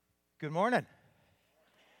Good morning.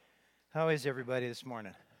 How is everybody this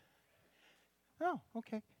morning? Oh,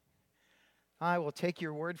 okay. I will take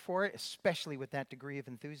your word for it, especially with that degree of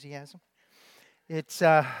enthusiasm. It's,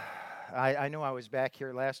 I know I was back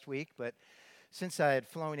here last week, but since I had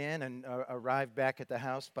flown in and arrived back at the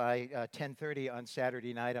house by 10:30 on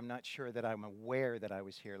Saturday night, I'm not sure that I'm aware that I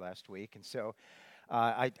was here last week. And so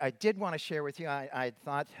I did want to share with you, I had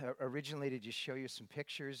thought originally to just show you some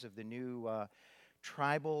pictures of the new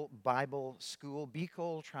Tribal Bible School,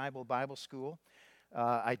 Beacole Tribal Bible School.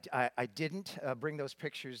 I didn't bring those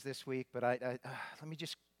pictures this week, but let me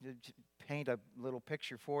just paint a little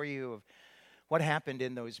picture for you of what happened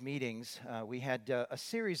in those meetings. We had a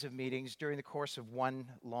series of meetings during the course of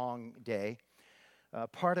one long day.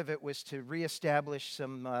 Part of it was to reestablish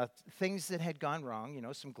some things that had gone wrong,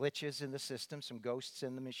 some glitches in the system, some ghosts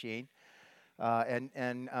in the machine.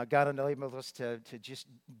 And God enabled us to just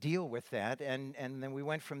deal with that. And then we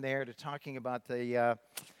went from there to talking about the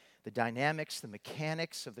dynamics, the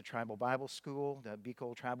mechanics of the Tribal Bible School, the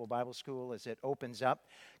Beacole Tribal Bible School, as it opens up.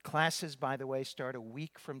 Classes, by the way, start a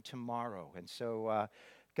week from tomorrow. And so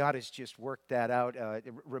God has just worked that out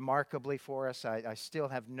remarkably for us. I still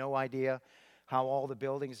have no idea how all the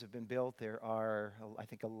buildings have been built. There are, I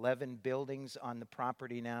think, 11 buildings on the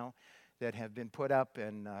property now that have been put up,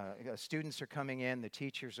 and students are coming in, the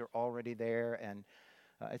teachers are already there, and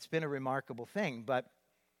it's been a remarkable thing. But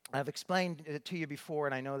I've explained it to you before,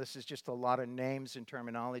 and I know this is just a lot of names and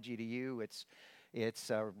terminology to you.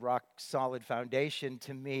 It's a rock-solid foundation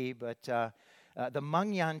to me, but the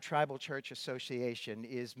Mangyan Tribal Church Association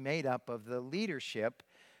is made up of the leadership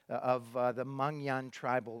of the Mangyan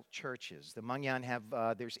tribal churches. The Mangyan have,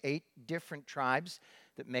 there's 8 different tribes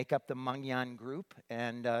that make up the Mangyan group,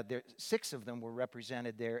 and 6 of them were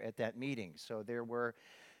represented there at that meeting. So there were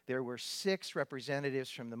 6 representatives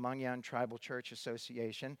from the Mangyan Tribal Church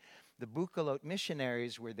Association. The Bukalot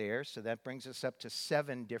missionaries were there, so that brings us up to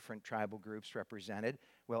 7 different tribal groups represented.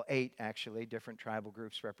 Well, 8 actually, different tribal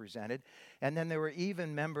groups represented. And then there were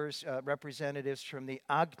even members, representatives from the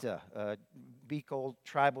Agta, Beacole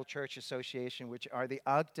Tribal Church Association, which are the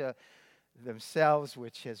Agta themselves,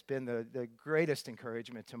 which has been the greatest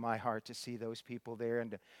encouragement to my heart to see those people there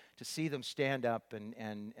and to see them stand up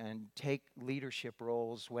and take leadership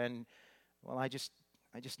roles when, well, I just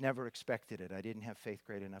never expected it. I didn't have faith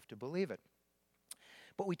great enough to believe it.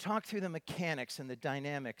 But we talked through the mechanics and the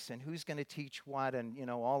dynamics and who's going to teach what and,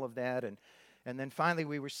 all of that. And then finally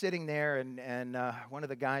we were sitting there and one of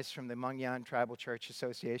the guys from the Mangyan Tribal Church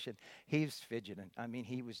Association, he was fidgeting. I mean,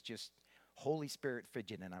 he was just Holy Spirit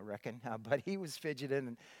fidgeting, I reckon. But he was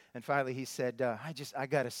fidgeting, and finally he said, I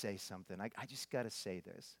got to say something. I just got to say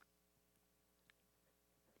this.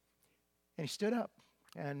 And he stood up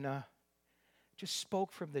and just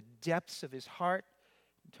spoke from the depths of his heart,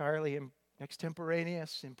 entirely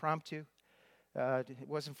extemporaneous, impromptu. It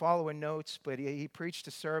wasn't following notes, but he preached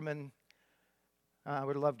a sermon. I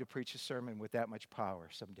would love to preach a sermon with that much power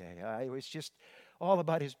someday. It was just all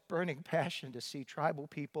about his burning passion to see tribal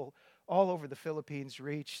people all over the Philippines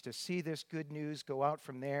reached, to see this good news go out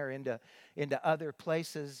from there into other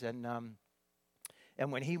places.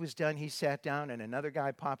 And when he was done, he sat down, and another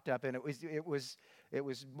guy popped up, and it was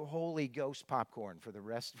Holy Ghost popcorn for the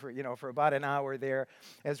rest, for about an hour there,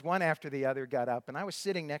 as one after the other got up. And I was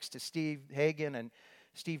sitting next to Steve Hagan, and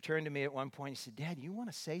Steve turned to me at one point and said, "Dad, you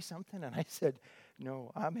want to say something?" And I said,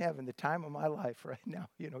 "No, I'm having the time of my life right now,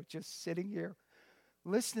 just sitting here,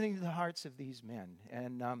 listening to the hearts of these men."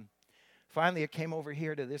 And finally, it came over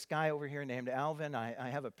here to this guy over here named Alvin. I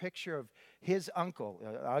have a picture of his uncle,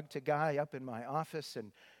 Agta guy, up in my office,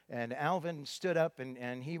 and Alvin stood up,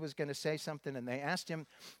 and he was going to say something, and they asked him,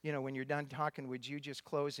 when you're done talking, would you just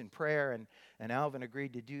close in prayer? And Alvin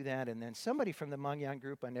agreed to do that, and then somebody from the Mangyan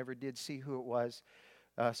group, I never did see who it was,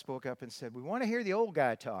 spoke up and said, "We want to hear the old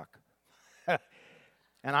guy talk."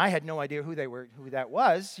 And I had no idea who that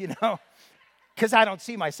was, because I don't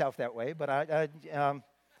see myself that way, but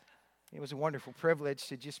it was a wonderful privilege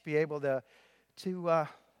to just be able to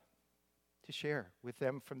share with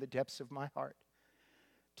them from the depths of my heart.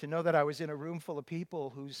 To know that I was in a room full of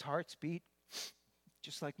people whose hearts beat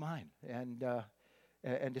just like mine, and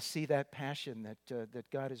to see that passion that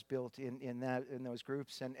God has built in those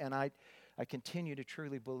groups, and I continue to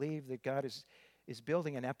truly believe that God is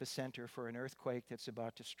building an epicenter for an earthquake that's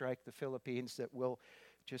about to strike the Philippines that will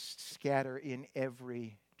just scatter in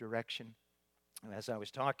every direction. As I was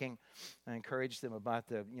talking, I encouraged them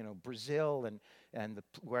about Brazil and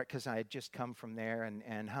because I had just come from there,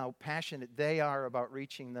 and how passionate they are about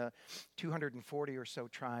reaching the 240 or so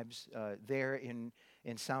tribes there in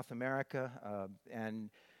South America, and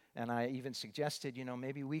And I even suggested,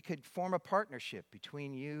 maybe we could form a partnership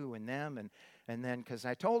between you and them. And then, because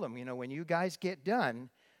I told them, when you guys get done,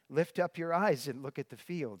 lift up your eyes and look at the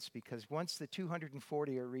fields, because once the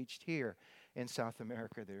 240 are reached here in South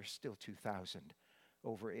America, there's still 2,000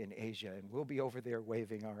 over in Asia. And we'll be over there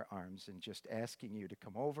waving our arms and just asking you to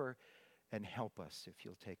come over and help us if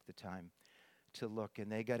you'll take the time to look.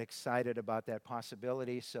 And they got excited about that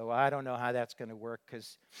possibility. So I don't know how that's going to work,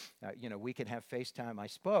 because, we can have FaceTime, I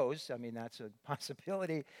suppose. I mean, that's a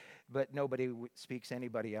possibility, but nobody speaks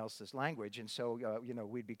anybody else's language. And so,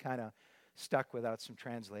 we'd be kind of stuck without some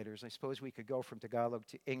translators. I suppose we could go from Tagalog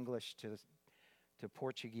to English to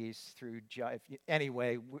Portuguese through,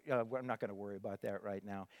 anyway, I'm not going to worry about that right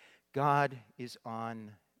now. God is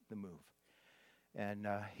on the move. And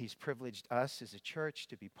he's privileged us as a church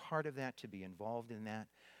to be part of that, to be involved in that.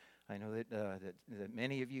 I know that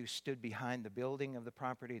many of you stood behind the building of the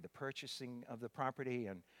property, the purchasing of the property.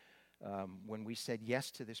 And when we said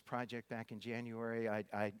yes to this project back in January,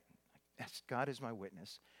 I God is my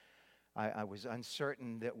witness. I was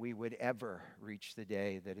uncertain that we would ever reach the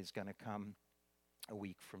day that is going to come a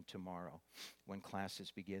week from tomorrow, when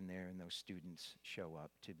classes begin there and those students show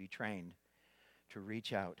up to be trained to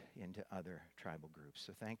reach out into other tribal groups.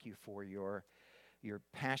 So thank you for your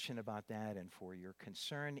passion about that and for your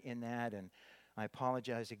concern in that. And I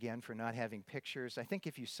apologize again for not having pictures. I think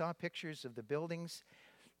if you saw pictures of the buildings,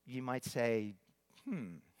 you might say,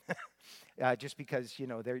 just because,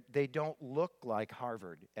 they don't look like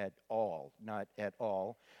Harvard at all, not at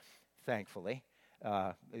all, thankfully,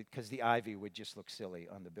 because the ivy would just look silly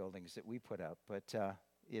on the buildings that we put up. But I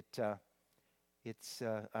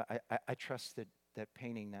trust that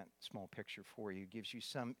painting that small picture for you gives you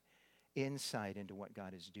some insight into what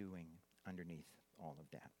God is doing underneath all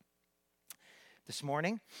of that. This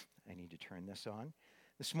morning, I need to turn this on.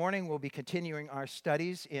 This morning, we'll be continuing our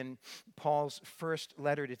studies in Paul's first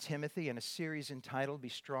letter to Timothy in a series entitled Be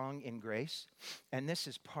Strong in Grace. And this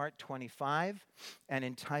is part 25 and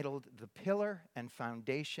entitled The Pillar and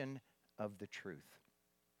Foundation of the Truth.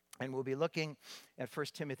 And we'll be looking at 1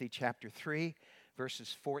 Timothy chapter 3,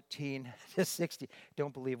 verses 14 to 60.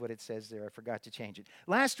 Don't believe what it says there. I forgot to change it.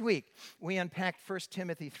 Last week, we unpacked 1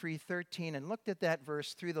 Timothy 3:13 and looked at that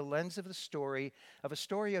verse through the lens of a story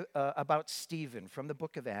about Stephen from the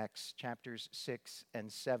book of Acts, chapters 6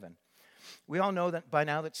 and 7. We all know that by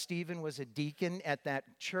now that Stephen was a deacon at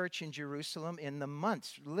that church in Jerusalem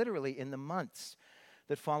literally in the months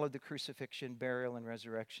that followed the crucifixion, burial, and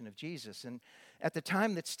resurrection of Jesus. And at the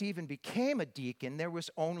time that Stephen became a deacon, there was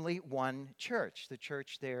only one church, the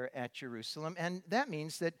church there at Jerusalem. And that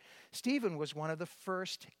means that Stephen was one of the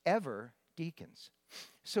first ever deacons.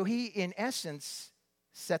 So he, in essence,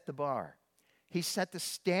 set the bar. He set the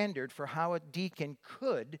standard for how a deacon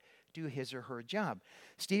could do his or her job.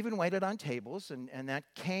 Stephen waited on tables, and that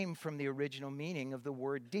came from the original meaning of the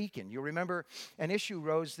word deacon. You'll remember an issue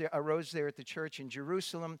arose there at the church in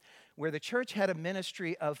Jerusalem, where the church had a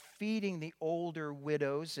ministry of feeding the older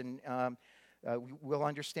widows, and we'll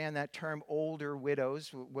understand that term older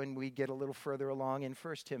widows when we get a little further along in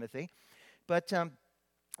 1 Timothy. But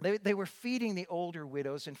they were feeding the older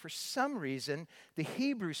widows, and for some reason, the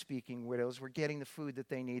Hebrew-speaking widows were getting the food that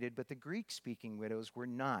they needed, but the Greek-speaking widows were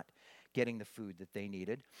not getting the food that they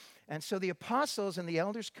needed. And so the apostles and the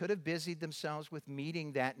elders could have busied themselves with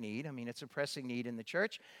meeting that need. I mean, it's a pressing need in the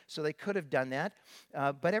church, so they could have done that.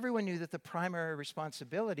 But everyone knew that the primary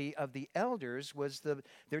responsibility of the elders was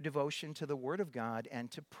their devotion to the Word of God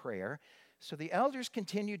and to prayer. So the elders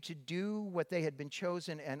continued to do what they had been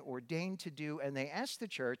chosen and ordained to do, and they asked the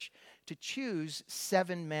church to choose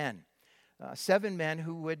 7 men. 7 men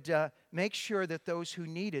who would make sure that those who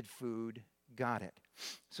needed food got it.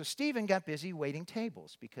 So Stephen got busy waiting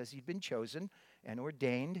tables because he'd been chosen and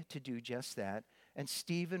ordained to do just that. And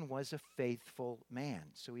Stephen was a faithful man,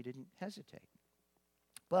 so he didn't hesitate.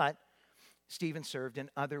 But Stephen served in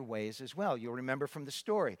other ways as well. You'll remember from the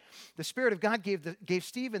story. The Spirit of God gave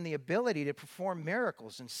Stephen the ability to perform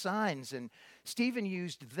miracles and signs, and Stephen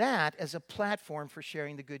used that as a platform for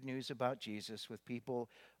sharing the good news about Jesus with people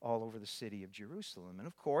all over the city of Jerusalem. And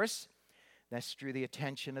of course, that's drew the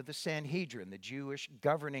attention of the Sanhedrin, the Jewish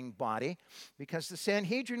governing body, because the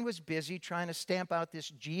Sanhedrin was busy trying to stamp out this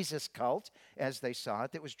Jesus cult, as they saw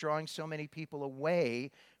it, that was drawing so many people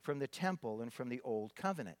away from the temple and from the old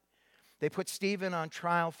covenant. They put Stephen on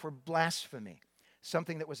trial for blasphemy,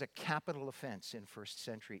 something that was a capital offense in first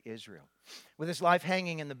century Israel. With his life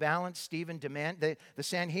hanging in the balance, the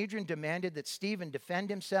Sanhedrin demanded that Stephen defend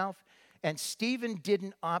himself, and Stephen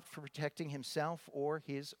didn't opt for protecting himself or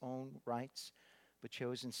his own rights, but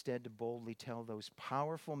chose instead to boldly tell those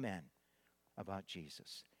powerful men about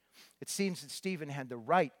Jesus. It seems that Stephen had the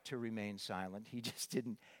right to remain silent. He just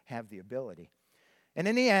didn't have the ability. And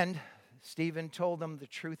in the end, Stephen told them the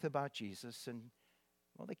truth about Jesus, and,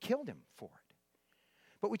 well, they killed him for it.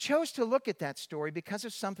 But we chose to look at that story because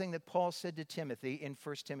of something that Paul said to Timothy in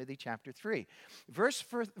 1 Timothy chapter 3. Verse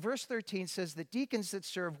 13 says that deacons that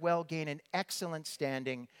serve well gain an excellent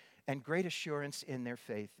standing and great assurance in their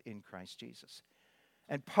faith in Christ Jesus.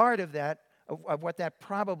 And part of that, of what that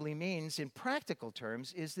probably means in practical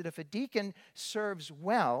terms, is that if a deacon serves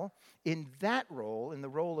well in that role, in the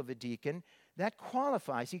role of a deacon,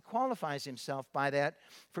 he qualifies himself by that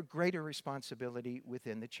for greater responsibility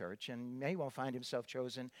within the church and may well find himself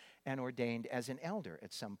chosen and ordained as an elder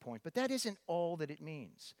at some point. But that isn't all that it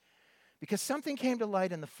means. Because something came to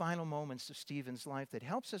light in the final moments of Stephen's life that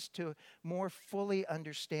helps us to more fully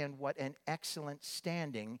understand what an excellent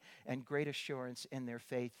standing and great assurance in their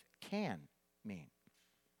faith can mean.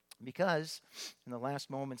 Because in the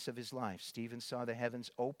last moments of his life, Stephen saw the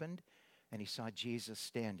heavens opened and he saw Jesus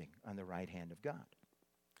standing on the right hand of God.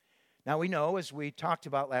 Now we know, as we talked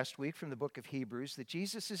about last week from the book of Hebrews, that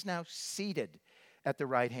Jesus is now seated at the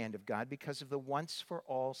right hand of God because of the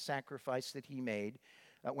once-for-all sacrifice that he made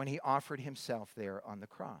when he offered himself there on the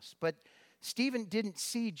cross. But Stephen didn't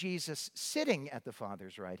see Jesus sitting at the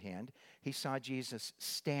Father's right hand. He saw Jesus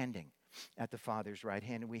standing at the Father's right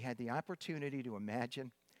hand. And we had the opportunity to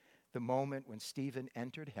imagine the moment when Stephen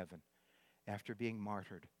entered heaven after being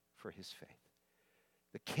martyred for his faith.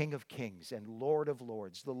 The King of Kings and Lord of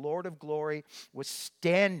Lords, the Lord of Glory, was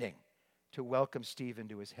standing to welcome Stephen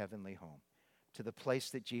to his heavenly home, to the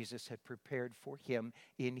place that Jesus had prepared for him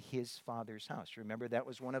in his Father's house. Remember, that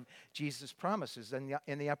was one of Jesus' promises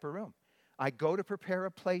in the upper room. I go to prepare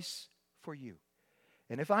a place for you.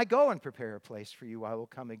 And if I go and prepare a place for you, I will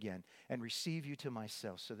come again and receive you to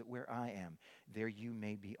myself, so that where I am, there you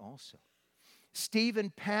may be also.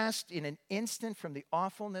 Stephen passed in an instant from the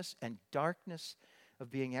awfulness and darkness of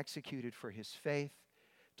being executed for his faith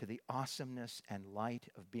to the awesomeness and light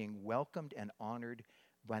of being welcomed and honored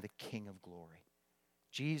by the King of Glory.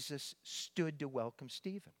 Jesus stood to welcome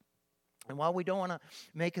Stephen. And while we don't want to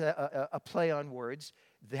make a play on words,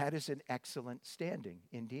 that is an excellent standing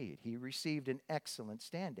indeed. He received an excellent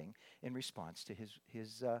standing in response to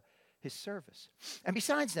his service. And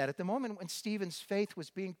besides that, at the moment when Stephen's faith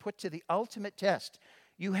was being put to the ultimate test,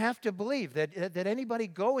 you have to believe that anybody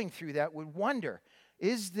going through that would wonder,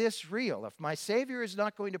 is this real? If my Savior is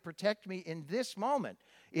not going to protect me in this moment,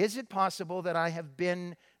 is it possible that I have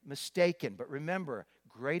been mistaken? But remember,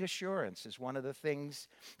 great assurance is one of the things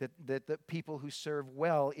that the people who serve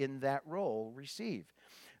well in that role receive.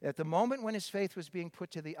 At the moment when his faith was being put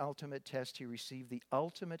to the ultimate test, he received the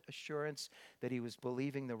ultimate assurance that he was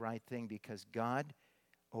believing the right thing because God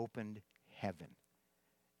opened heaven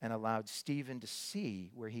and allowed Stephen to see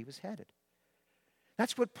where he was headed.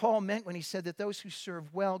 That's what Paul meant when he said that those who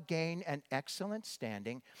serve well gain an excellent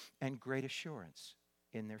standing and great assurance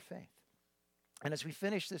in their faith. And as we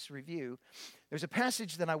finish this review, there's a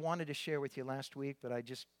passage that I wanted to share with you last week, but I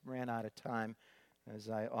just ran out of time, as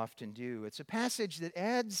I often do. It's a passage that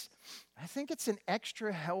adds, I think it's an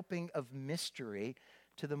extra helping of mystery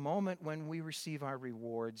to the moment when we receive our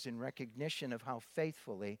rewards in recognition of how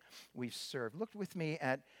faithfully we've served. Look with me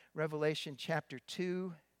at Revelation chapter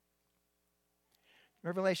 2.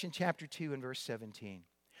 Revelation chapter 2 and verse 17.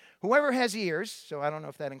 Whoever has ears, so I don't know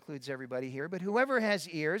if that includes everybody here, but whoever has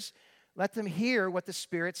ears, let them hear what the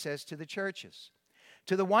Spirit says to the churches.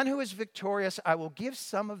 To the one who is victorious, I will give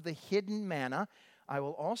some of the hidden manna. I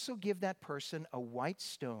will also give that person a white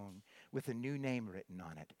stone with a new name written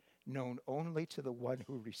on it, known only to the one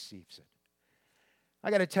who receives it. I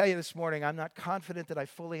got to tell you this morning, I'm not confident that I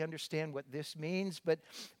fully understand what this means, but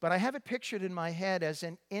I have it pictured in my head as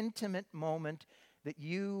an intimate moment that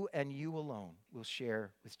you and you alone will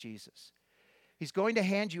share with Jesus. He's going to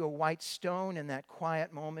hand you a white stone in that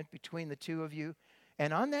quiet moment between the two of you,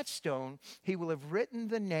 and on that stone, he will have written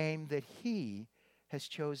the name that he has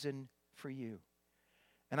chosen for you.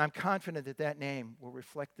 And I'm confident that that name will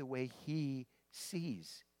reflect the way he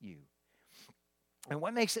sees you. And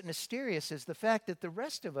what makes it mysterious is the fact that the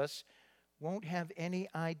rest of us won't have any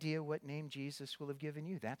idea what name Jesus will have given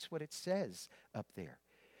you. That's what it says up there.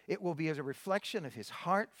 It will be as a reflection of his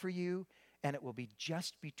heart for you, and it will be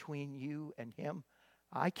just between you and him.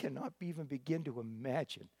 I cannot even begin to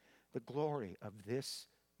imagine the glory of this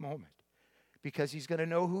moment, because he's going to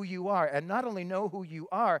know who you are. And not only know who you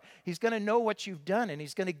are, he's going to know what you've done, and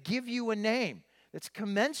he's going to give you a name that's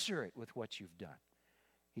commensurate with what you've done.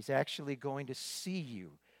 He's actually going to see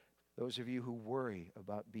you, those of you who worry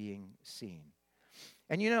about being seen.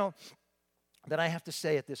 And you know that I have to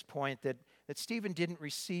say at this point that that Stephen didn't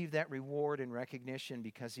receive that reward and recognition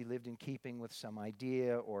because he lived in keeping with some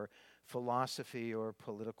idea or philosophy or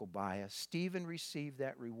political bias. Stephen received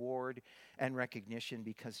that reward and recognition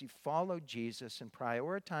because he followed Jesus and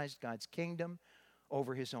prioritized God's kingdom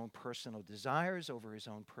over his own personal desires, over his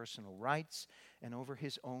own personal rights, and over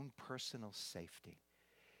his own personal safety.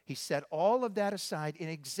 He set all of that aside in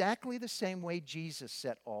exactly the same way Jesus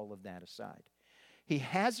set all of that aside.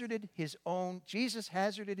 Jesus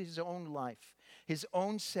hazarded his own life, his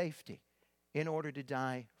own safety, in order to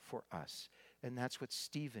die for us. And that's what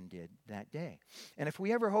Stephen did that day. And if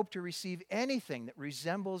we ever hope to receive anything that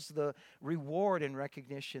resembles the reward and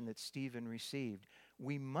recognition that Stephen received,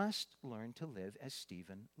 we must learn to live as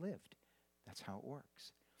Stephen lived. That's how it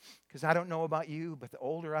works. Because I don't know about you, but the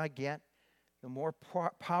older I get, the more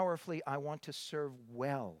powerfully I want to serve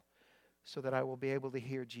well, so that I will be able to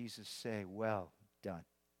hear Jesus say, "Well done.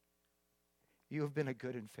 You have been a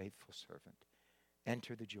good and faithful servant.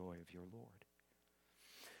 Enter the joy of your Lord."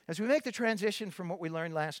 As we make the transition from what we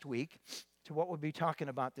learned last week to what we'll be talking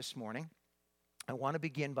about this morning, I want to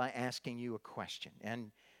begin by asking you a question.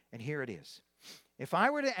 And here it is. If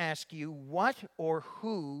I were to ask you what or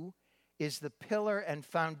who is the pillar and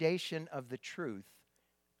foundation of the truth,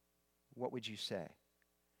 what would you say?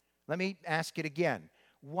 Let me ask it again.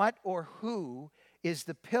 What or who is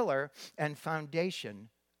the pillar and foundation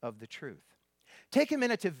of the truth? Take a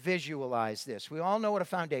minute to visualize this. We all know what a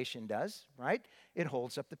foundation does, right? It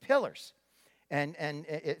holds up the pillars, and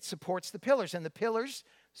it supports the pillars, and the pillars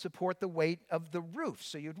support the weight of the roof.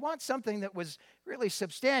 So you'd want something that was really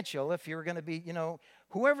substantial if you're going to be,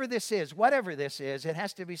 whoever this is, whatever this is, it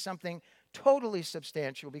has to be something totally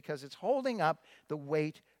substantial because it's holding up the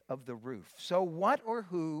weight of the roof. So what or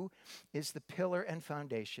who is the pillar and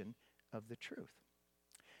foundation of the truth?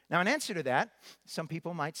 Now, in answer to that, some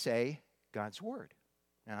people might say God's Word.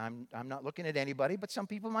 And I'm not looking at anybody, but some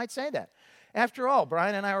people might say that. After all,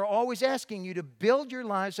 Brian and I are always asking you to build your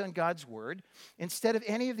lives on God's Word instead of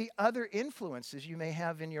any of the other influences you may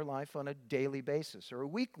have in your life on a daily basis or a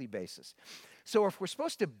weekly basis. So if we're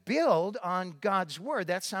supposed to build on God's Word,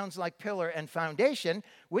 that sounds like pillar and foundation.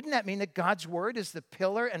 Wouldn't that mean that God's Word is the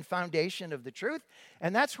pillar and foundation of the truth?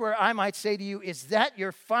 And that's where I might say to you, is that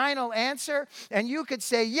your final answer? And you could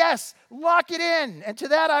say, yes, lock it in. And to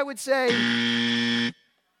that I would say,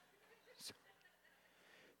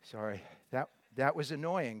 sorry, that was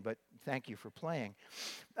annoying, but thank you for playing.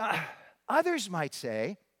 Others might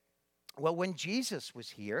say, well, when Jesus was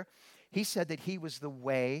here, he said that he was the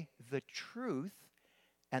way, the truth,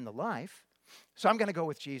 and the life. So I'm going to go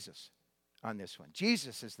with Jesus on this one.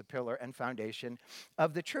 Jesus is the pillar and foundation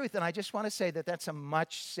of the truth. And I just want to say that that's a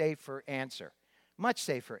much safer answer. Much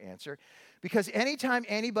safer answer. Because anytime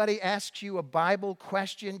anybody asks you a Bible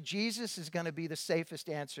question, Jesus is going to be the safest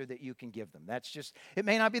answer that you can give them. That's just, it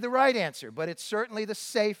may not be the right answer, but it's certainly the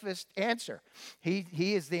safest answer. He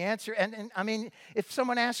is the answer. And I mean, if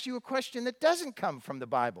someone asks you a question that doesn't come from the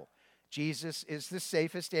Bible, Jesus is the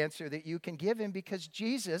safest answer that you can give him because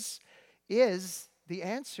Jesus is the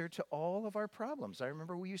answer to all of our problems. I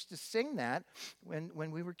remember we used to sing that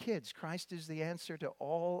when we were kids. Christ is the answer to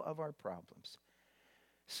all of our problems.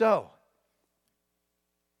 So,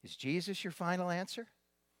 is Jesus your final answer?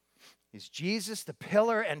 Is Jesus the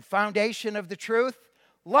pillar and foundation of the truth?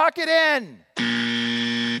 Lock it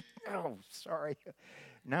in! Oh, sorry.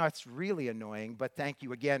 Now it's really annoying, but thank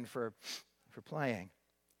you again for playing.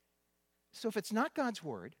 So if it's not God's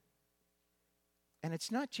Word, and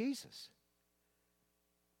it's not Jesus,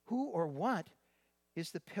 who or what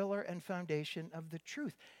is the pillar and foundation of the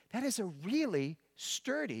truth? That is a really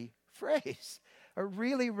sturdy phrase, a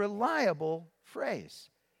really reliable phrase.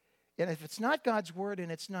 And if it's not God's Word and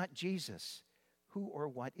it's not Jesus, who or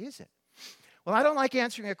what is it? Well, I don't like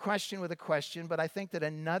answering a question with a question, but I think that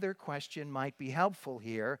another question might be helpful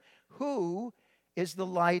here. Who is the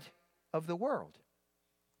light of the world?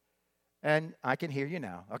 And I can hear you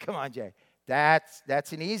now. Oh, come on, Jay.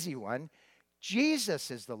 That's an easy one. Jesus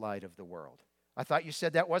is the light of the world. I thought you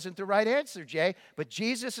said that wasn't the right answer, Jay, but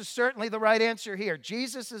Jesus is certainly the right answer here.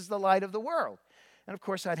 Jesus is the light of the world. And of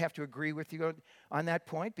course, I'd have to agree with you on that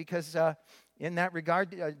point because in that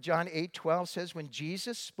regard, John 8:12 says, when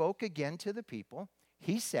Jesus spoke again to the people,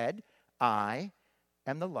 he said, I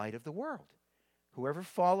am the light of the world. Whoever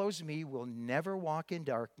follows me will never walk in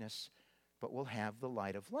darkness, but will have the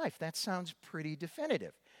light of life. That sounds pretty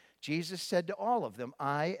definitive. Jesus said to all of them,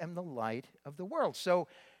 I am the light of the world. So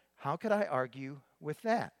how could I argue with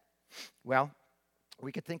that? Well,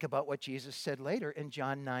 we could think about what Jesus said later in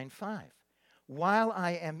John 9:5. While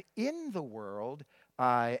I am in the world,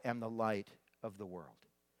 I am the light of the world.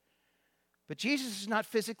 But Jesus is not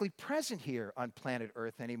physically present here on planet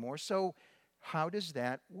Earth anymore, so how does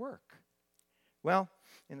that work? Well,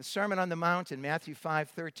 in the Sermon on the Mount in Matthew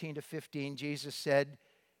 5:13-15, Jesus said,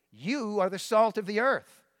 "You are the salt of the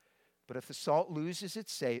earth. But if the salt loses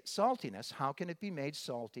its saltiness, how can it be made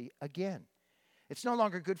salty again? It's no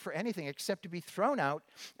longer good for anything except to be thrown out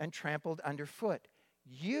and trampled underfoot.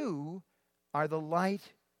 You are the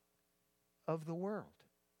light of the world.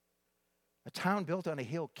 A town built on a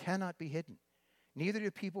hill cannot be hidden. Neither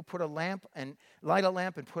do people light a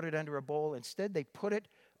lamp and put it under a bowl. Instead, they put it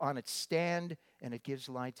on its stand, and it gives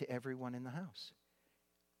light to everyone in the house."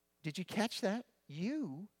 Did you catch that?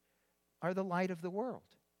 You are the light of the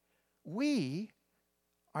world. We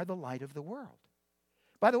are the light of the world.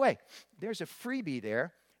 By the way, there's a freebie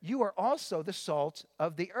there. You are also the salt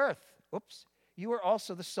of the earth. Oops. You are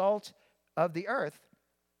also the salt of the earth.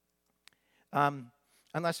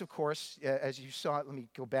 Unless, of course, as you saw, let me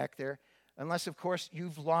go back there. Unless, of course,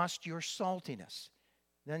 you've lost your saltiness.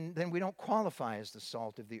 Then we don't qualify as the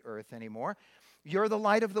salt of the earth anymore. You're the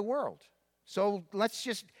light of the world. So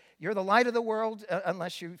you're the light of the world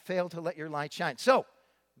unless you fail to let your light shine. So,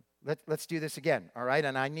 let's do this again, all right?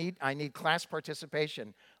 And I need class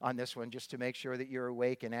participation on this one just to make sure that you're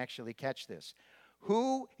awake and actually catch this.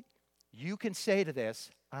 Who, you can say to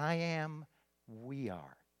this, I am, we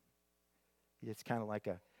are. It's kind of like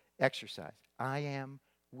an exercise. I am,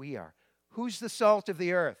 we are. Who's the salt of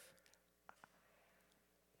the earth?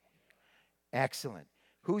 Excellent.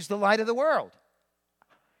 Who's the light of the world?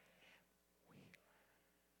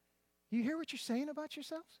 You hear what you're saying about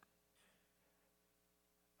yourselves?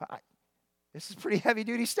 This is pretty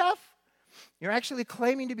heavy-duty stuff. You're actually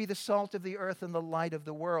claiming to be the salt of the earth and the light of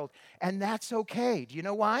the world. And that's okay. Do you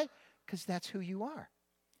know why? Because that's who you are.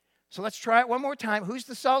 So let's try it one more time. Who's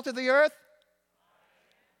the salt of the earth?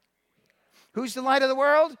 Who's the light of the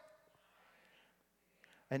world?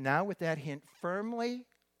 And now with that hint firmly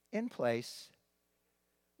in place,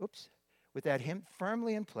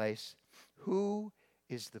 who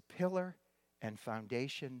is the pillar and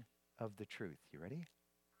foundation of the truth? You ready?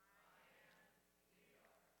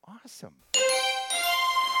 Awesome.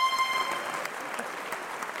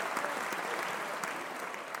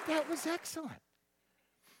 That was excellent.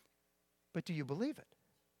 But do you believe it?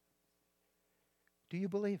 Do you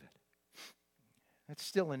believe it? That's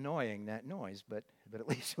still annoying, that noise, but at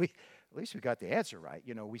least we got the answer right.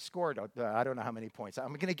 You know, we scored I don't know how many points.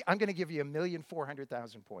 I'm gonna give you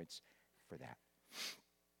 1,400,000 points for that.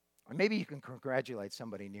 Or maybe you can congratulate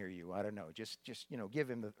somebody near you. I don't know. Just give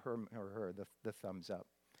him the thumbs up.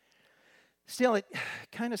 Still, it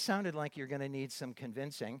kind of sounded like you're going to need some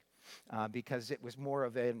convincing because it was more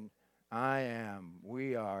of an I am,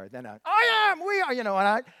 we are, than a I am, we are. You know,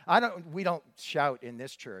 and we don't shout in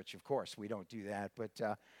this church, of course. We don't do that.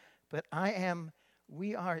 But I am,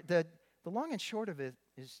 we are. The long and short of it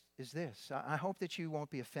is this. I hope that you won't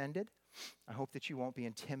be offended. I hope that you won't be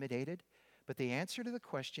intimidated. But the answer to the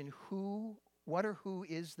question, who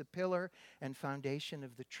is the pillar and foundation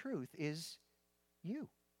of the truth is you.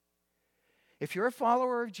 If you're a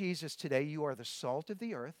follower of Jesus today, you are the salt of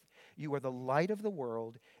the earth, you are the light of the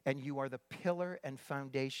world, and you are the pillar and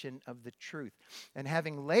foundation of the truth. And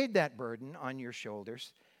having laid that burden on your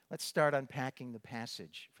shoulders, let's start unpacking the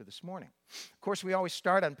passage for this morning. Of course, we always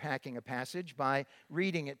start unpacking a passage by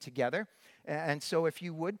reading it together. And so if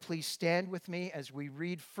you would, please stand with me as we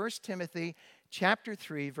read 1 Timothy chapter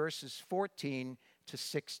 3, verses 14 to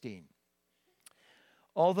 16.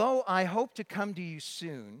 Although I hope to come to you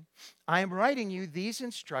soon, I am writing you these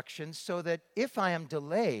instructions so that if I am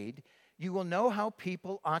delayed, you will know how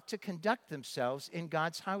people ought to conduct themselves in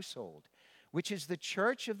God's household, which is the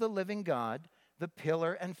church of the living God, the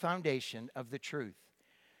pillar and foundation of the truth.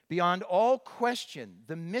 Beyond all question,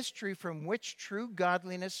 the mystery from which true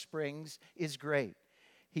godliness springs is great.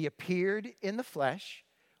 He appeared in the flesh,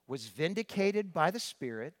 was vindicated by the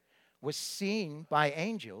Spirit, was seen by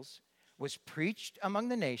angels, was preached among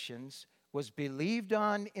the nations, was believed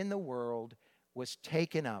on in the world, was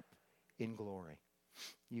taken up in glory.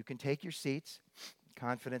 You can take your seats,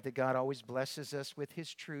 confident that God always blesses us with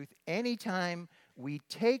His truth anytime we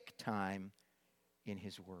take time in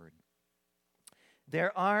His Word.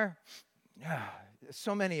 There are,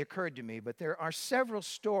 so many occurred to me, but there are several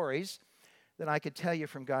stories that I could tell you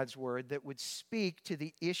from God's Word that would speak to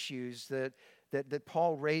the issues that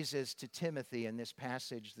Paul raises to Timothy in this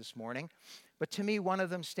passage this morning. But to me, one of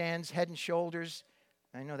them stands head and shoulders.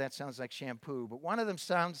 I know that sounds like shampoo, but one of them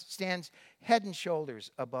stands head and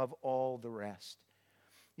shoulders above all the rest.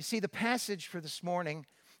 You see, the passage for this morning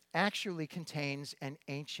actually contains an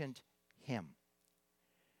ancient hymn.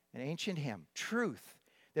 An ancient hymn, truth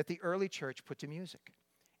that the early church put to music.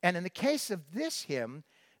 And in the case of this hymn,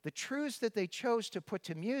 the truths that they chose to put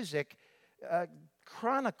to music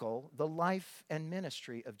chronicle the life and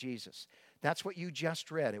ministry of Jesus. That's what you just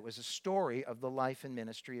read. It was a story of the life and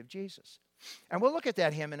ministry of Jesus. And we'll look at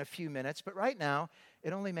that hymn in a few minutes, but right now,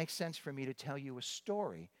 it only makes sense for me to tell you a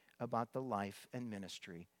story about the life and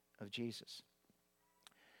ministry of Jesus.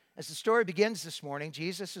 As the story begins this morning,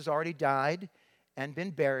 Jesus has already died and been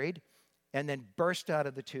buried and then burst out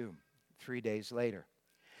of the tomb 3 days later.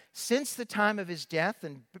 Since the time of his death,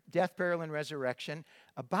 burial, and resurrection,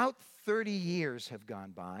 about 30 years have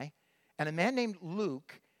gone by, and a man named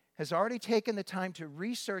Luke has already taken the time to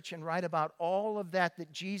research and write about all of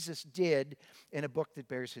that Jesus did in a book that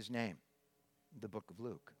bears his name, the book of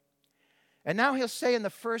Luke. And now he'll say in the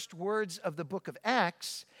first words of the book of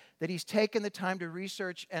Acts that he's taken the time to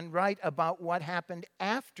research and write about what happened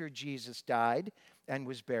after Jesus died and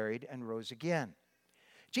was buried and rose again.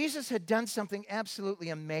 Jesus had done something absolutely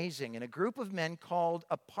amazing, and a group of men called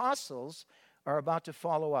apostles are about to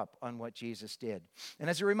follow up on what Jesus did. And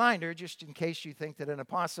as a reminder, just in case you think that an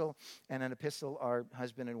apostle and an epistle are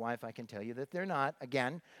husband and wife, I can tell you that they're not,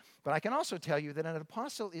 again. But I can also tell you that an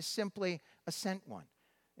apostle is simply a sent one.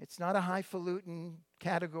 It's not a highfalutin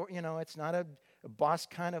category, it's not a boss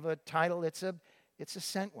kind of a title. It's a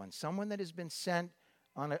sent one, someone that has been sent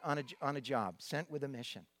on a job, sent with a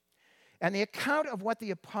mission. And the account of what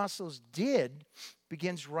the apostles did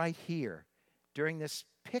begins right here during this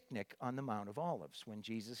picnic on the Mount of Olives when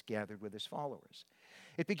Jesus gathered with his followers.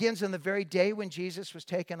 It begins on the very day when Jesus was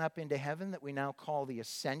taken up into heaven that we now call the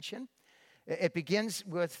Ascension. It begins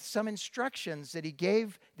with some instructions that he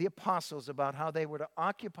gave the apostles about how they were to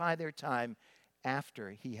occupy their time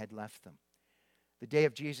after he had left them. The day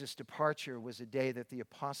of Jesus' departure was a day that the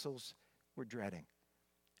apostles were dreading.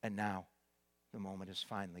 And now the moment has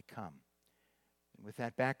finally come. And with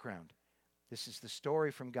that background, this is the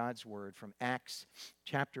story from God's Word from Acts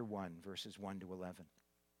chapter 1, verses 1 to 11.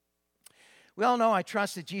 We all know, I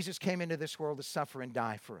trust, that Jesus came into this world to suffer and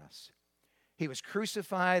die for us. He was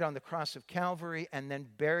crucified on the cross of Calvary and then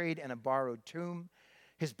buried in a borrowed tomb.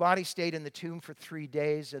 His body stayed in the tomb for 3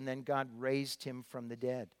 days, and then God raised him from the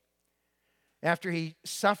dead. After he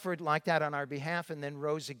suffered like that on our behalf and then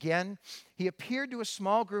rose again, he appeared to a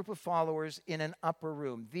small group of followers in an upper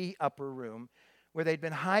room, the upper room, where they'd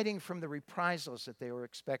been hiding from the reprisals that they were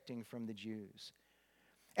expecting from the Jews.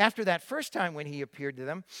 After that first time when he appeared to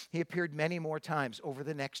them, he appeared many more times over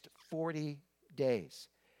the next 40 days.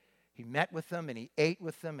 He met with them and he ate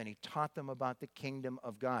with them and he taught them about the kingdom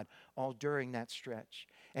of God, all during that stretch.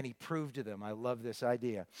 And he proved to them, I love this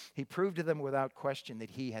idea, he proved to them without question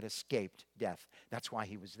that he had escaped death. That's why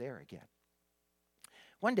he was there again.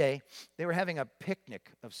 One day, they were having a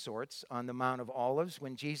picnic of sorts on the Mount of Olives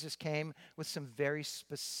when Jesus came with some very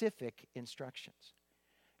specific instructions.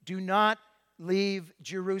 Do not leave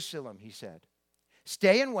Jerusalem, he said.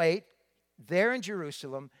 Stay and wait there in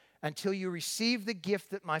Jerusalem until you receive the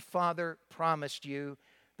gift that my Father promised you,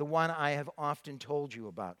 the one I have often told you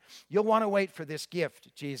about. You'll want to wait for this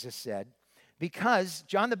gift, Jesus said, because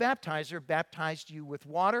John the Baptizer baptized you with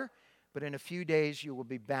water, but in a few days you will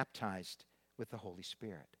be baptized with the Holy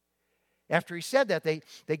Spirit. After he said that,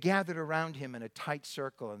 they gathered around him in a tight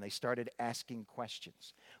circle and they started asking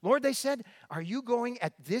questions. Lord, they said, are you going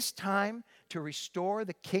at this time to restore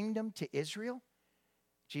the kingdom to Israel?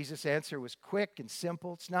 Jesus' answer was quick and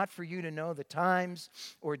simple. It's not for you to know the times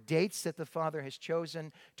or dates that the Father has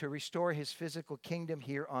chosen to restore his physical kingdom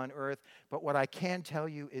here on earth. But what I can tell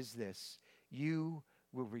you is this: you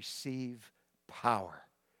will receive power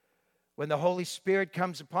when the Holy Spirit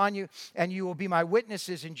comes upon you, and you will be my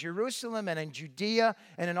witnesses in Jerusalem and in Judea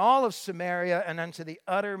and in all of Samaria and unto the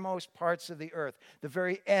uttermost parts of the earth, the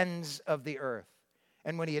very ends of the earth.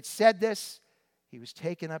 And when he had said this, he was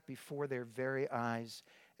taken up before their very eyes,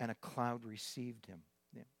 and a cloud received him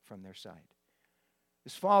from their sight.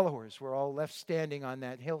 His followers were all left standing on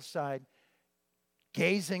that hillside,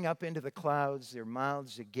 gazing up into the clouds, their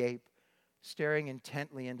mouths agape, staring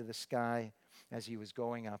intently into the sky as he was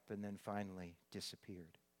going up and then finally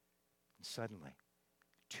disappeared. And suddenly,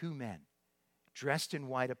 2 men dressed in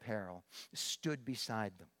white apparel stood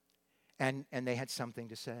beside them, and they had something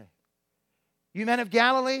to say. You men of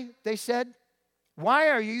Galilee, they said, why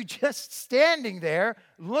are you just standing there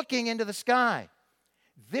looking into the sky?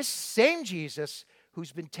 This same Jesus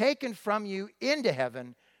who's been taken from you into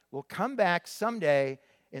heaven will come back someday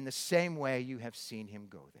in the same way you have seen him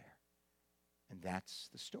go there. And that's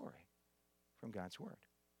the story from God's Word.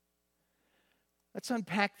 Let's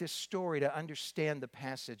unpack this story to understand the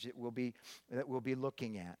passage that we'll be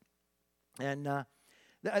looking at. And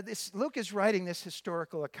Luke is writing this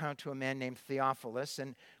historical account to a man named Theophilus,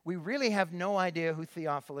 and we really have no idea who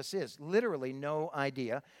Theophilus is, literally no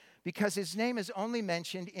idea, because his name is only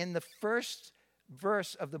mentioned in the first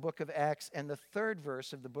verse of the book of Acts and the third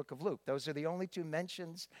verse of the book of Luke. Those are the only two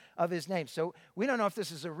mentions of his name. So we don't know if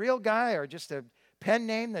this is a real guy or just a pen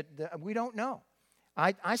name that we don't know.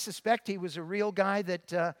 I suspect he was a real guy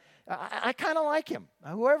that I kind of like him.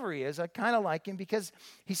 Whoever he is, I kind of like him because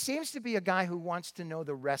he seems to be a guy who wants to know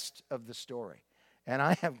the rest of the story. And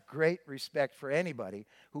I have great respect for anybody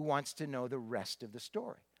who wants to know the rest of the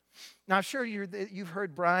story. Now, I'm sure you've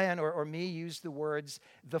heard Brian or me use the words,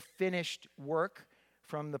 the finished work,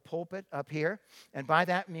 from the pulpit up here. And by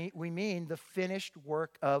that we mean the finished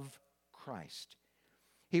work of Christ.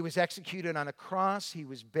 He was executed on a cross, he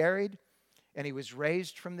was buried, and he was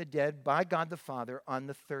raised from the dead by God the Father on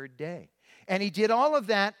the third day. And he did all of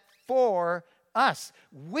that for us.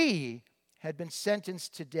 We had been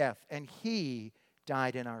sentenced to death, and he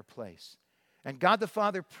died in our place. And God the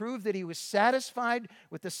Father proved that he was satisfied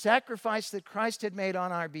with the sacrifice that Christ had made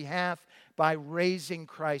on our behalf by raising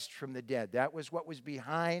Christ from the dead. That was what was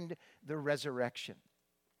behind the resurrection.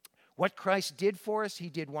 What Christ did for us, he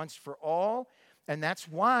did once for all, and that's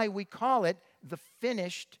why we call it the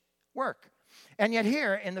finished work. And yet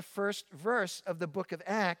here in the first verse of the book of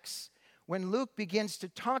Acts, when Luke begins to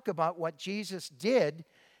talk about what Jesus did,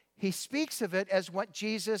 he speaks of it as what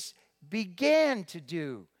Jesus began to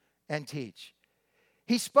do and teach.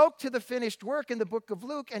 He spoke to the finished work in the book of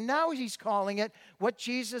Luke, and now he's calling it what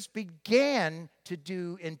Jesus began to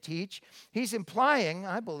do and teach. He's implying,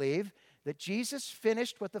 I believe, that Jesus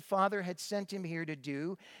finished what the Father had sent him here to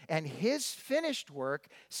do, and his finished work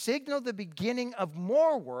signaled the beginning of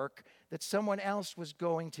more work that someone else was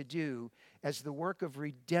going to do as the work of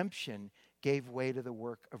redemption gave way to the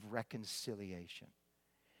work of reconciliation.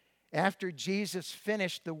 After Jesus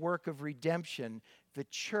finished the work of redemption, the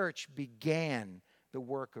church began the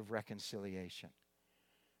work of reconciliation.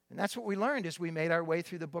 And that's what we learned as we made our way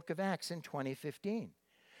through the book of Acts in 2015.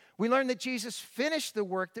 We learned that Jesus finished the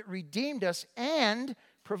work that redeemed us and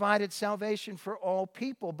provided salvation for all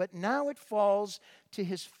people. But now it falls to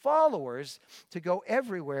his followers to go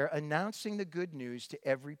everywhere announcing the good news to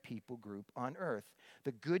every people group on earth.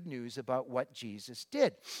 The good news about what Jesus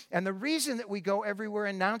did. And the reason that we go everywhere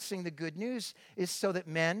announcing the good news is so that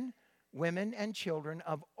men, women, and children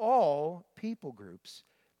of all people groups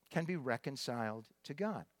can be reconciled to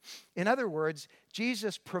God. In other words,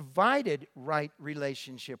 Jesus provided right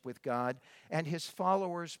relationship with God, and his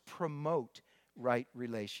followers promote right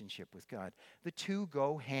relationship with God. The two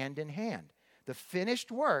go hand in hand. The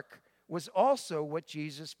finished work was also what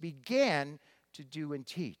Jesus began to do and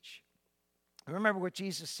teach. Remember what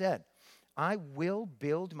Jesus said, I will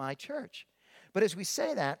build my church. But as we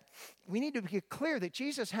say that, we need to be clear that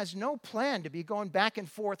Jesus has no plan to be going back and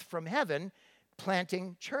forth from heaven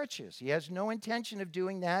planting churches. He has no intention of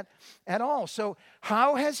doing that at all. So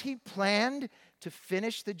how has he planned to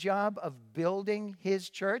finish the job of building his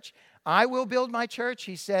church? I will build my church,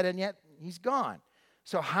 he said, and yet he's gone.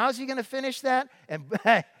 So how's he going to finish that?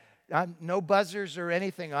 And no buzzers or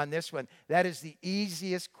anything on this one. That is the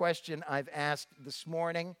easiest question I've asked this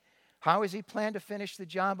morning. How has he planned to finish the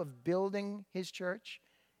job of building his church?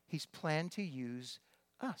 He's planned to use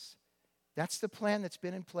us. That's the plan that's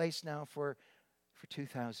been in place now for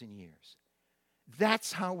 2,000 years.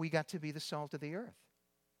 That's how we got to be the salt of the earth.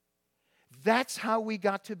 That's how we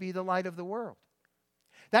got to be the light of the world.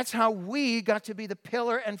 That's how we got to be the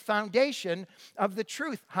pillar and foundation of the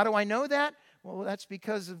truth. How do I know that? Well, that's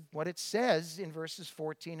because of what it says in verses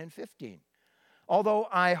 14 and 15. Although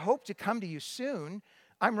I hope to come to you soon,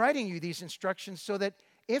 I'm writing you these instructions so that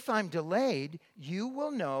if I'm delayed, you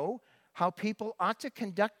will know how people ought to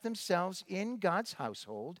conduct themselves in God's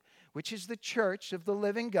household, which is the church of the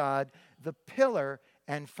living God, the pillar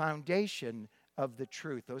and foundation of the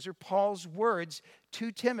truth. Those are Paul's words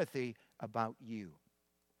to Timothy about you.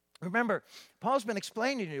 Remember, Paul's been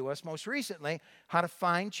explaining to us most recently how to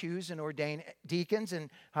find, choose, and ordain deacons and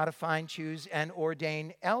how to find, choose, and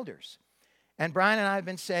ordain elders. And Brian and I have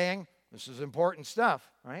been saying, this is important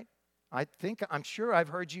stuff, right? I'm sure I've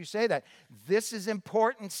heard you say that. This is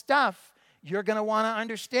important stuff. You're going to want to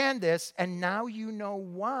understand this. And now you know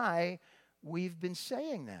why we've been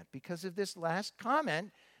saying that, because of this last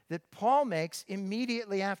comment that Paul makes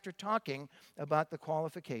immediately after talking about the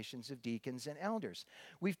qualifications of deacons and elders.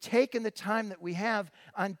 We've taken the time that we have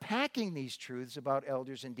unpacking these truths about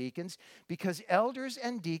elders and deacons because elders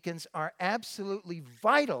and deacons are absolutely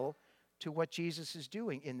vital to what Jesus is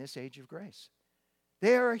doing in this age of grace.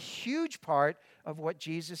 They are a huge part of what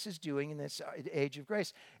Jesus is doing in this age of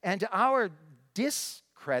grace. And to our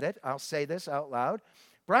credit, I'll say this out loud.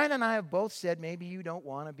 Brian and I have both said maybe you don't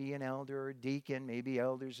want to be an elder or deacon. Maybe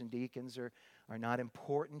elders and deacons are not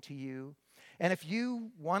important to you. And if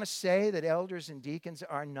you want to say that elders and deacons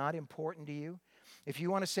are not important to you, if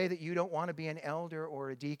you want to say that you don't want to be an elder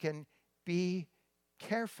or a deacon, be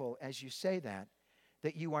careful as you say that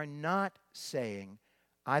you are not saying,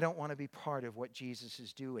 I don't want to be part of what Jesus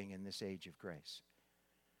is doing in this age of grace.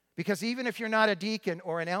 Because even if you're not a deacon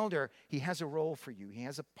or an elder, he has a role for you. He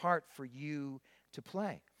has a part for you to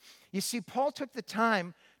play. You see, Paul took the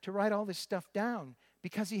time to write all this stuff down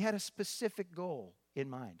because he had a specific goal in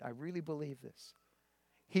mind. I really believe this.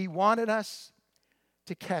 He wanted us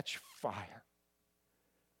to catch fire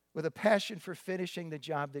with a passion for finishing the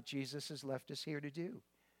job that Jesus has left us here to do.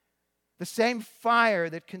 The same fire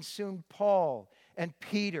that consumed Paul and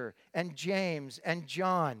Peter and James and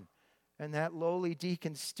John and that lowly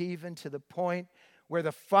deacon Stephen, to the point where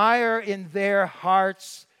the fire in their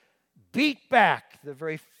hearts beat back the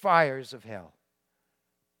very fires of hell.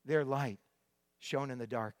 Their light shone in the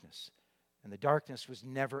darkness, and the darkness was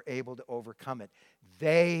never able to overcome it.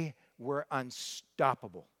 They were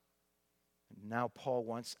unstoppable. And now Paul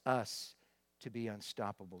wants us to be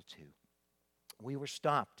unstoppable too. We were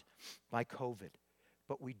stopped by COVID,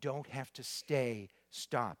 but we don't have to stay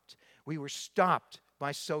stopped. We were stopped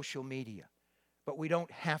by social media, but we don't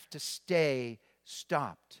have to stay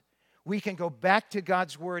stopped. We can go back to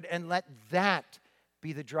God's Word and let that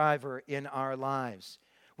be the driver in our lives.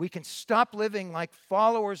 We can stop living like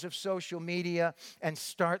followers of social media and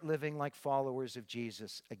start living like followers of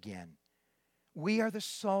Jesus again. We are the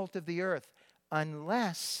salt of the earth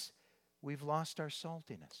unless we've lost our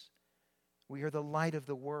saltiness. We are the light of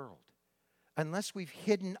the world unless we've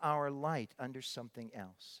hidden our light under something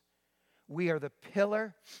else. We are the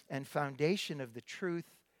pillar and foundation of the truth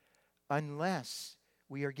unless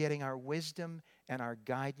we are getting our wisdom and our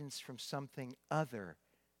guidance from something other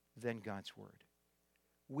than God's Word.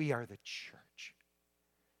 We are the church.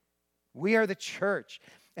 We are the church.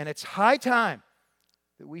 And it's high time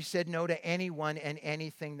that we said no to anyone and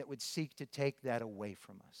anything that would seek to take that away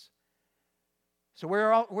from us. So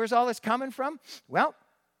where's all this coming from? Well,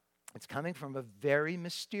 it's coming from a very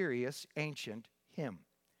mysterious ancient hymn.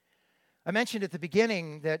 I mentioned at the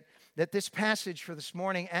beginning that this passage for this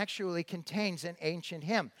morning actually contains an ancient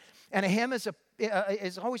hymn. And a hymn is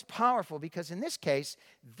always powerful because in this case,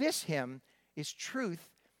 this hymn is truth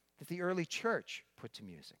that the early church put to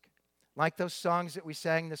music. Like those songs that we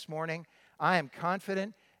sang this morning, I am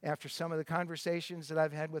confident after some of the conversations that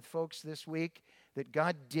I've had with folks this week that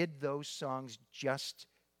God did those songs just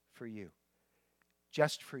for you.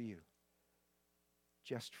 Just for you.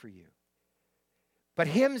 Just for you. But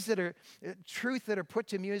hymns that are truth that are put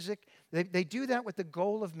to music, they do that with the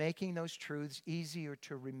goal of making those truths easier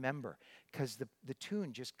to remember because the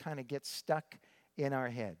tune just kind of gets stuck in our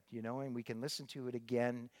head, and we can listen to it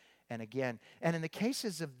again and again. And in the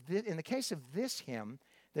case of this hymn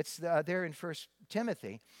that's there in 1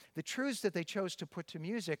 Timothy, the truths that they chose to put to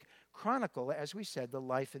music chronicle, as we said, the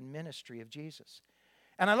life and ministry of Jesus.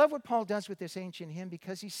 And I love what Paul does with this ancient hymn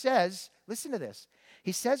because he says, listen to this,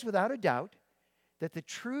 he says without a doubt, that the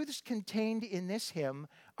truths contained in this hymn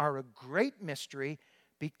are a great mystery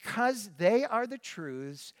because they are the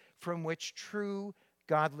truths from which true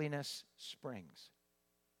godliness springs.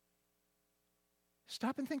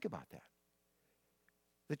 Stop and think about that.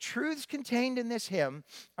 The truths contained in this hymn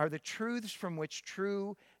are the truths from which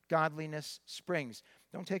true godliness springs.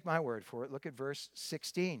 Don't take my word for it. Look at verse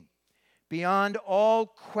 16. Beyond all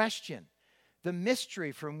question, the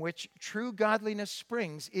mystery from which true godliness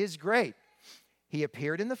springs is great. He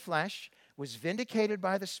appeared in the flesh, was vindicated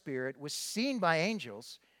by the Spirit, was seen by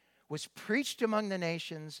angels, was preached among the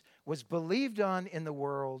nations, was believed on in the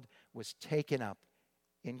world, was taken up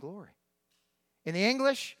in glory. In the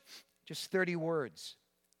English, just 30 words.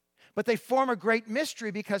 But they form a great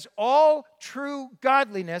mystery because all true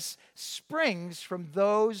godliness springs from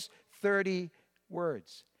those 30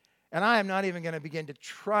 words. And I am not even going to begin to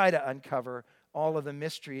try to uncover all of the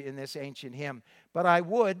mystery in this ancient hymn. But I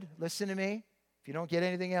would, listen to me, if you don't get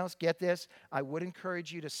anything else, get this. I would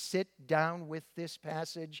encourage you to sit down with this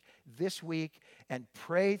passage this week and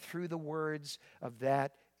pray through the words of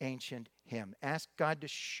that ancient hymn. Ask God to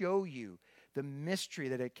show you the mystery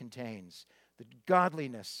that it contains, the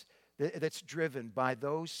godliness that's driven by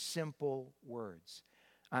those simple words.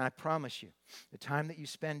 And I promise you, the time that you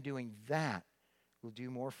spend doing that will do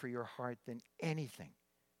more for your heart than anything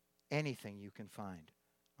you can find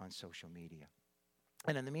on social media.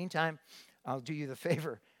 And in the meantime, I'll do you the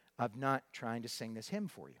favor of not trying to sing this hymn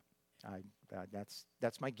for you.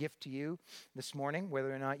 That's my gift to you this morning,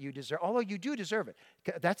 whether or not you deserve, although you do deserve it.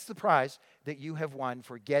 That's the prize that you have won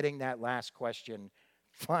for getting that last question.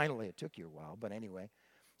 Finally, it took you a while, but anyway.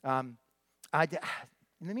 In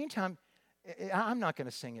the meantime, I'm not going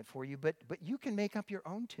to sing it for you, but you can make up your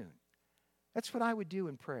own tune. That's what I would do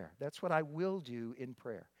in prayer. That's what I will do in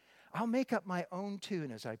prayer. I'll make up my own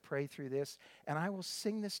tune as I pray through this, and I will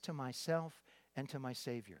sing this to myself and to my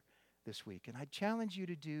Savior this week. And I challenge you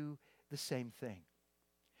to do the same thing.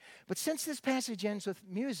 But since this passage ends with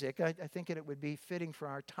music, I think it would be fitting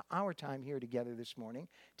for our time here together this morning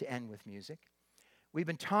to end with music. We've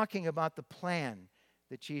been talking about the plan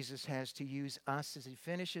that Jesus has to use us as he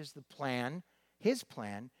finishes the plan, his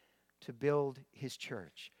plan, to build his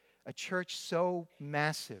church. A church so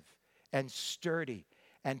massive and sturdy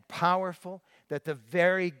and powerful that the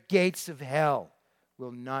very gates of hell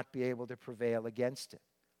will not be able to prevail against it.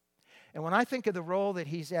 And when I think of the role that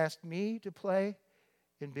he's asked me to play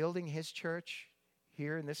in building his church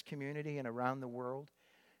here in this community and around the world,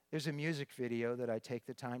 there's a music video that I take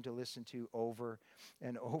the time to listen to over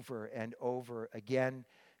and over and over again.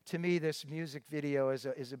 To me, this music video is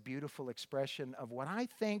a beautiful expression of what I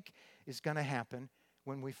think is going to happen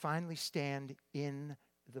when we finally stand in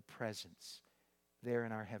the presence there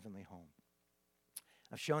in our heavenly home.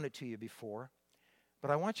 I've shown it to you before,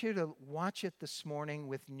 but I want you to watch it this morning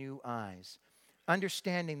with new eyes,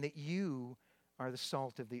 understanding that you are the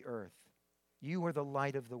salt of the earth. You are the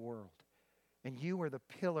light of the world. And you are the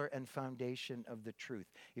pillar and foundation of the truth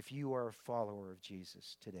if you are a follower of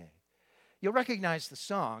Jesus today. You'll recognize the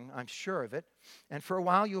song, I'm sure of it, and for a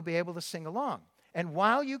while you'll be able to sing along. And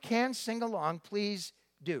while you can sing along, please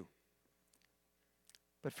do.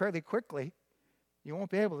 But fairly quickly, you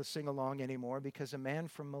won't be able to sing along anymore because a man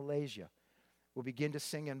from Malaysia will begin to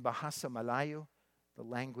sing in Bahasa Melayu, the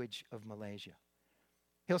language of Malaysia.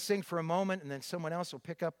 He'll sing for a moment, and then someone else will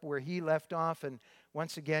pick up where he left off, and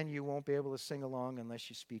once again, you won't be able to sing along unless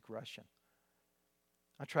you speak Russian.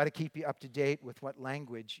 I'll try to keep you up to date with what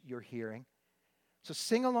language you're hearing. So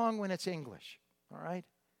sing along when it's English, all right?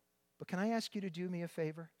 But can I ask you to do me a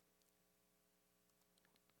favor?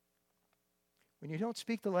 When you don't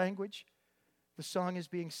speak the language the song is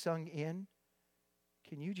being sung in,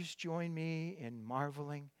 can you just join me in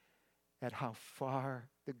marveling at how far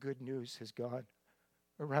the good news has gone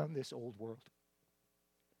around this old world?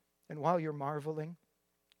 And while you're marveling,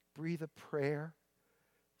 breathe a prayer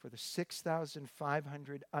for the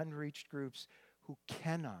 6,500 unreached groups who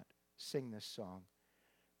cannot sing this song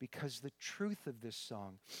because the truth of this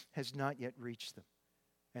song has not yet reached them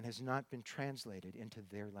and has not been translated into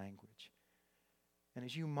their language. And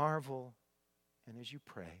as you marvel and as you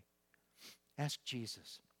pray, ask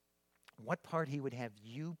Jesus what part he would have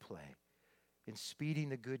you play in speeding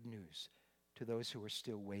the good news to those who are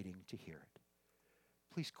still waiting to hear it.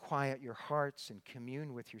 Please quiet your hearts and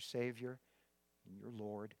commune with your Savior and your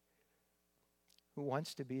Lord, who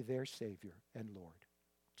wants to be their Savior and Lord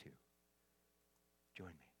too. Join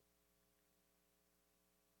me.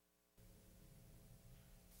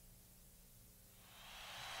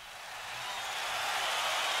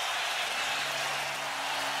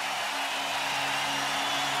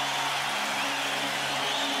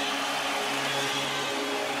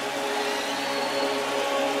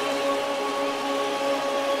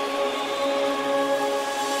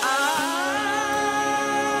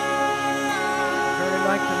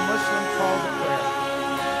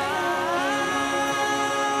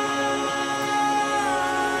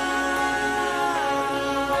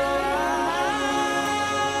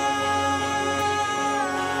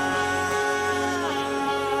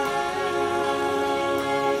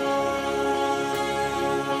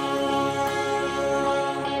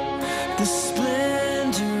 The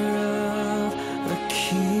splendor of a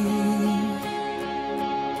king,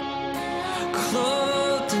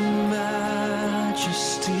 clothed in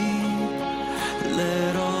majesty.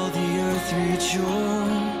 Let all the earth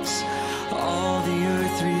rejoice, all the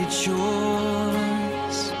earth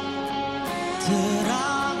rejoice.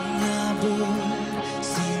 Terang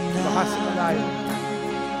Bahasa Melayu.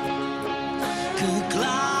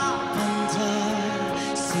 kegelapan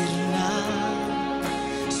tersirna.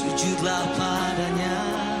 Sujudlah padanya,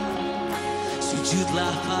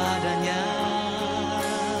 sujudlah padanya.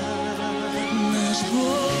 Наш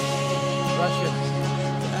Бог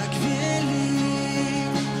так велик,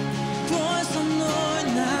 пой со мной,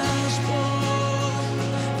 наш Бог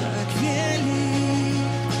так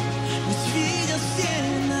велик, пусть видят все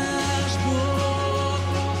наш Бог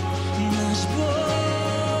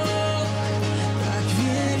так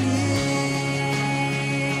велик.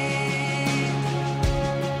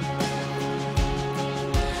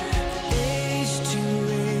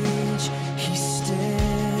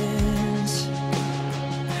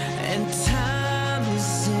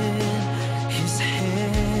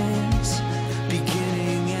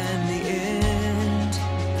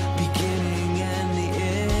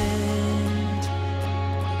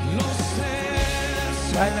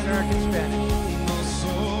 Latin American Spanish.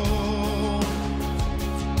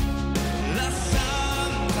 La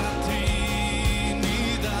Santa Trinidad,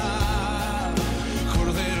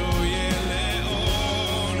 Cordero y el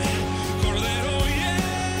León, Cordero y el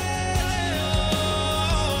León,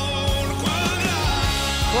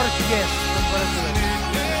 Portugués from Brazil.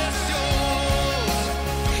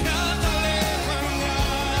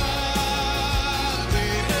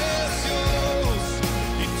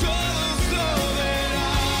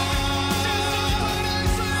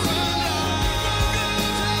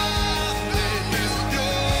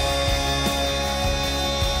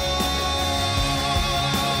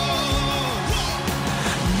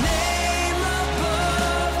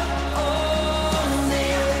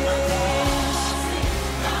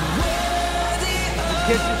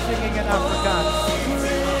 Kids are singing in Afrikaans.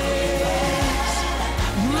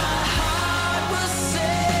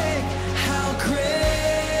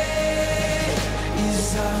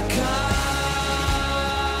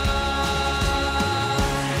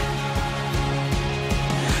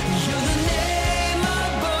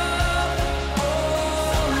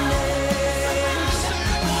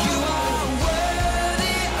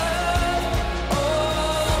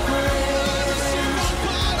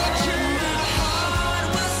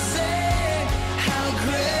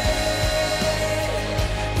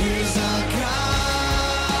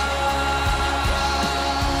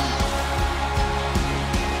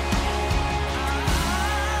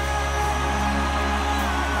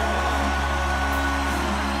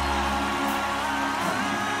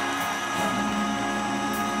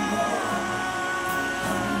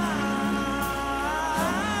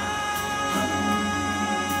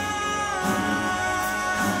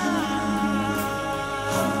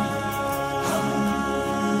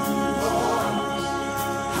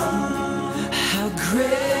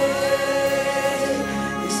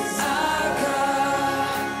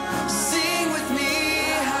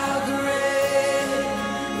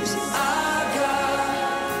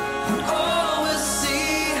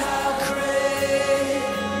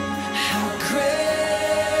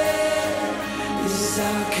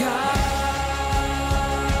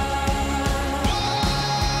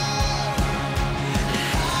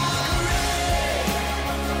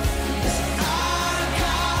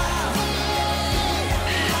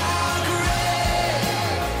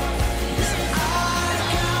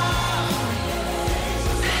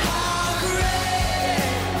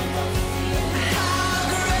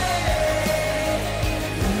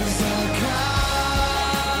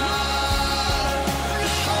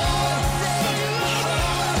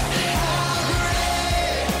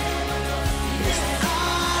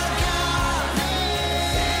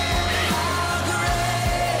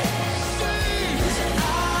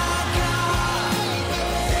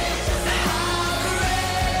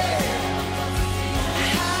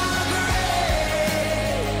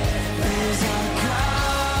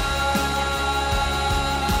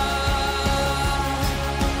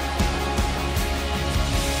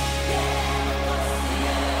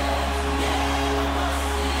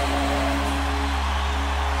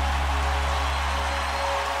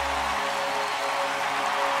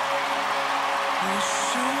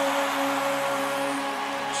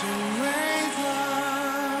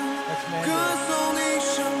 That's Mandarin.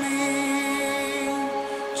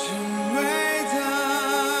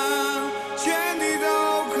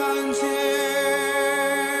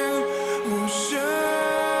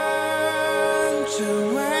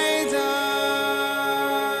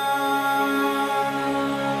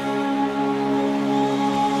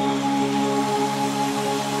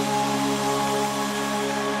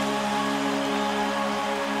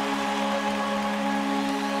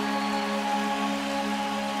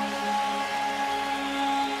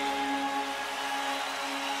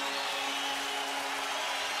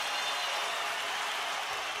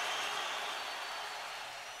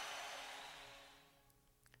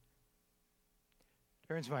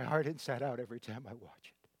 Turns my heart inside out every time I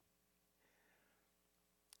watch it.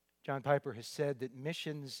 John Piper has said that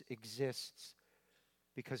missions exists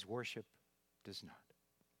because worship does not.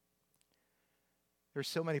 There's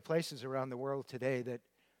so many places around the world today that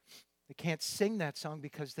they can't sing that song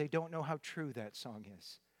because they don't know how true that song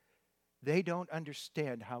is. They don't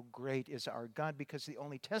understand how great is our God because the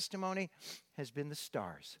only testimony has been the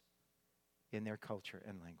stars in their culture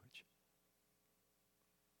and language.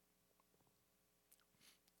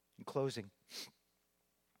 In closing,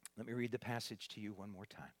 let me read the passage to you one more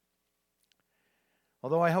time.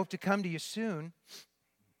 Although I hope to come to you soon,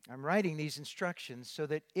 I'm writing these instructions so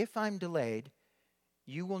that if I'm delayed,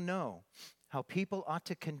 you will know how people ought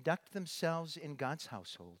to conduct themselves in God's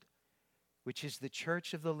household, which is the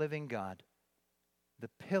church of the living God, the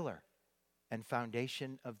pillar and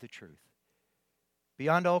foundation of the truth.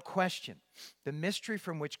 Beyond all question, the mystery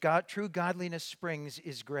from which true godliness springs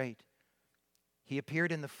is great. He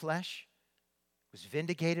appeared in the flesh, was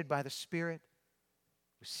vindicated by the Spirit,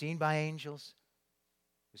 was seen by angels,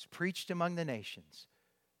 was preached among the nations,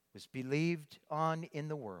 was believed on in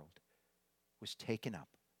the world, was taken up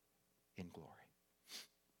in glory.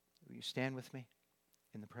 Will you stand with me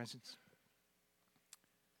in the presence?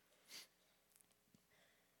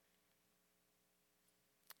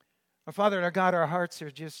 Our Father and our God, our hearts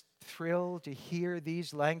are just thrilled to hear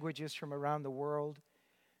these languages from around the world,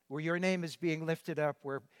 where your name is being lifted up,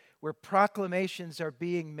 where proclamations are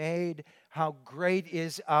being made. How great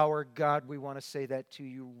is our God. We want to say that to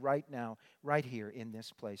you right now, right here in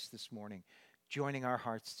this place this morning, joining our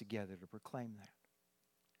hearts together to proclaim that.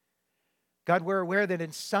 God, we're aware that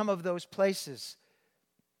in some of those places,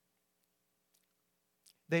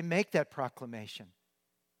 they make that proclamation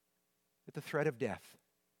with the threat of death,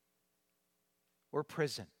 or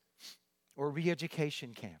prison, or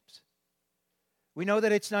re-education camps. We know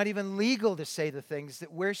that it's not even legal to say the things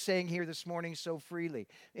that we're saying here this morning so freely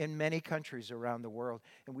in many countries around the world.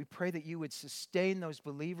 And we pray that you would sustain those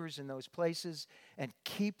believers in those places and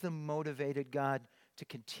keep them motivated, God, to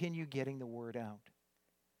continue getting the word out.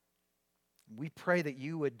 We pray that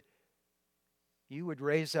you would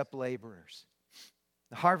raise up laborers.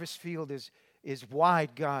 The harvest field is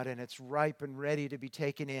wide, God, and it's ripe and ready to be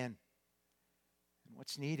taken in.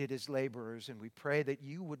 What's needed is laborers, and we pray that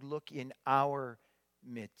you would look in our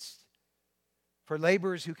midst for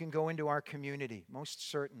laborers who can go into our community, most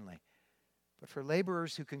certainly, but for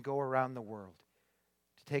laborers who can go around the world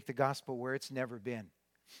to take the gospel where it's never been,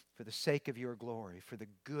 for the sake of your glory, for the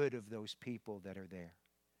good of those people that are there.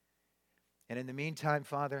 And in the meantime,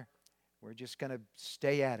 Father, we're just going to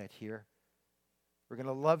stay at it here. We're going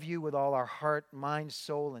to love you with all our heart, mind,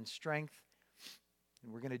 soul, and strength.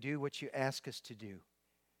 And we're going to do what you ask us to do.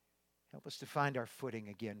 Help us to find our footing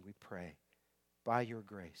again, we pray, by your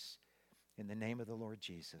grace. In the name of the Lord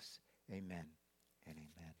Jesus, amen and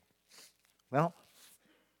amen. Well,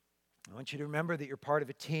 I want you to remember that you're part of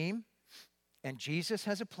a team, and Jesus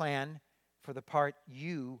has a plan for the part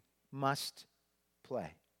you must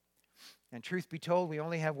play. And truth be told, we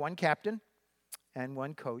only have one captain and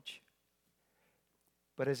one coach.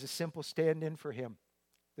 But as a simple stand-in for him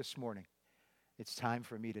this morning, it's time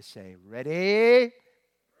for me to say, ready?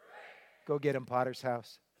 Go get him, Potter's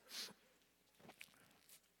house.